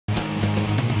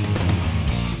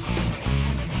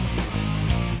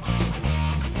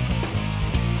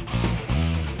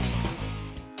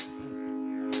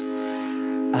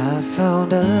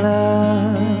found a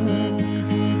love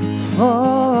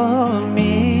for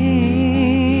me.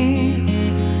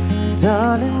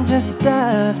 Darling, just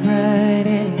dive right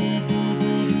in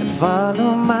and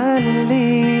follow my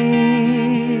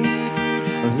lead.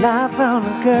 Well, I found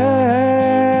a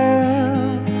girl,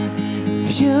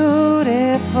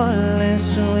 beautiful and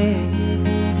sweet.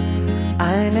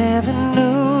 I never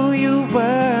knew you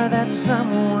were that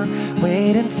someone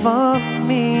waiting for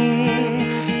me.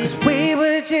 'Cause we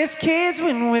were just kids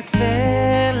when we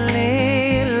fell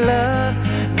in love,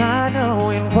 not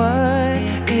knowing what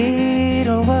it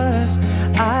was.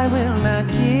 I will not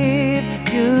give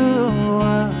you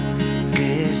up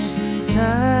this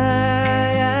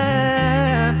time.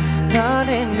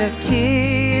 Darling, just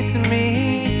kiss me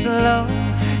slow.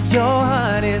 Your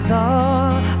heart is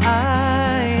all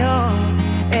I own,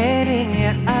 and in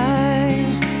your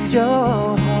eyes,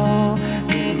 you're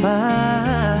holding mine.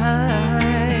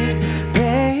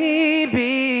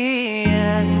 Baby,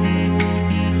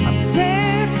 I'm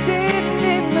dancing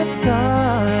in the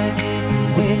dark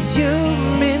with you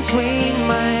between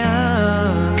my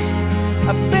arms,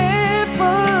 a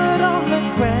barefoot on the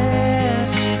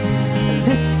grass,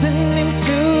 listening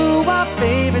to our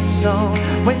favorite song.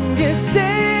 When you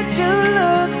said you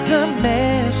looked a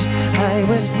mess, I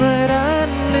whispered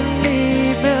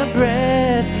underneath my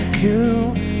breath. You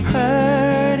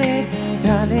heard it,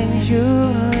 darling, you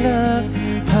look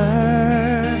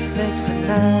perfect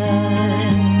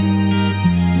tonight.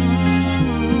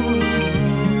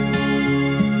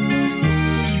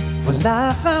 Well, I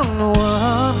found a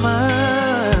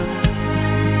woman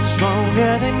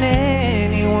stronger than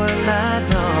anyone I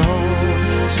know.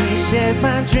 She shares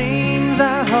my dreams.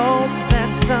 I hope that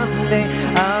someday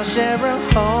I'll share a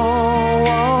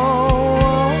home.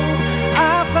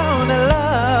 I found a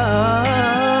love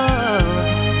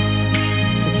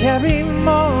to carry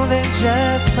more than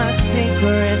just my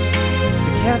secrets, to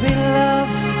carry love,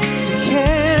 to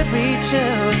carry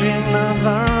children of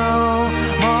our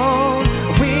own.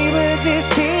 We were just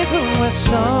kids when we were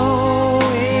so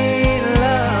in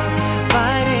love,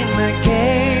 fighting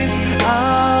against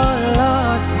all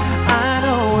odds. I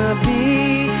know we'll be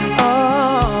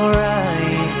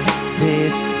alright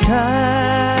this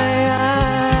time.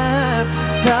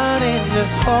 Darling,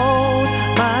 just hold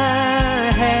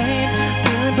my hand.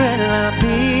 I'll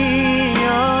be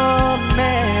your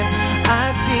man. I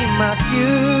see my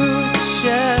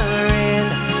future in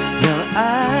your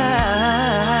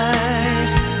eyes.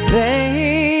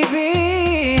 Baby,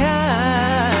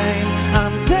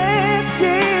 I'm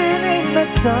dancing in the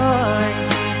dark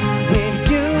with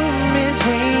you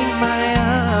between my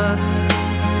arms,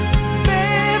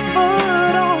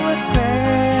 barefoot on the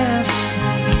grass,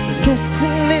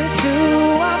 listening to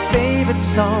our favorite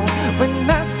song. When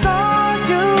I saw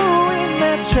you in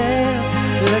that dress,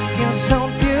 looking so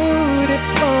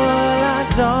beautiful, I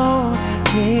don't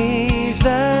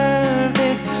deserve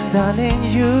this. Darling,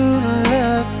 you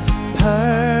look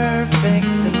perfect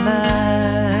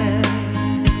tonight.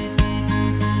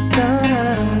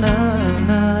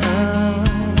 Na-na-na-na-na.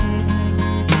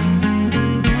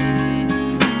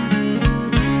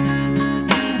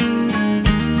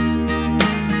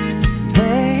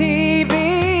 Baby,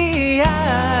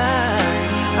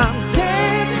 I'm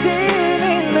dancing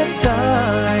in the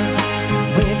dark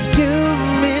with you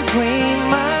between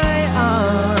my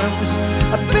arms,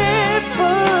 a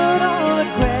barefoot on the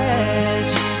grass,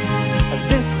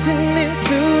 listening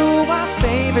to our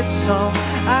favorite song.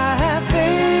 I have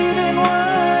faith in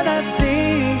what I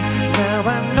see. Now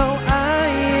I know I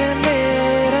am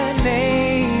met an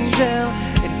angel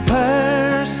in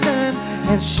person,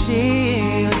 and she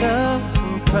looks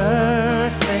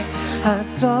perfect. I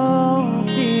don't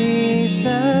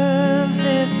deserve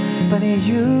this, but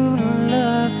you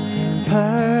look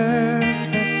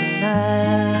perfect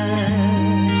tonight.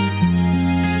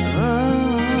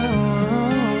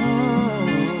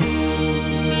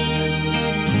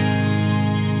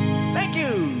 Thank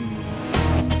you.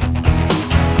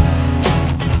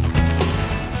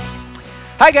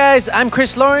 Hi guys, I'm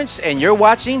Kris Lawrence, and you're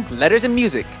watching Letters and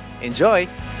Music. Enjoy.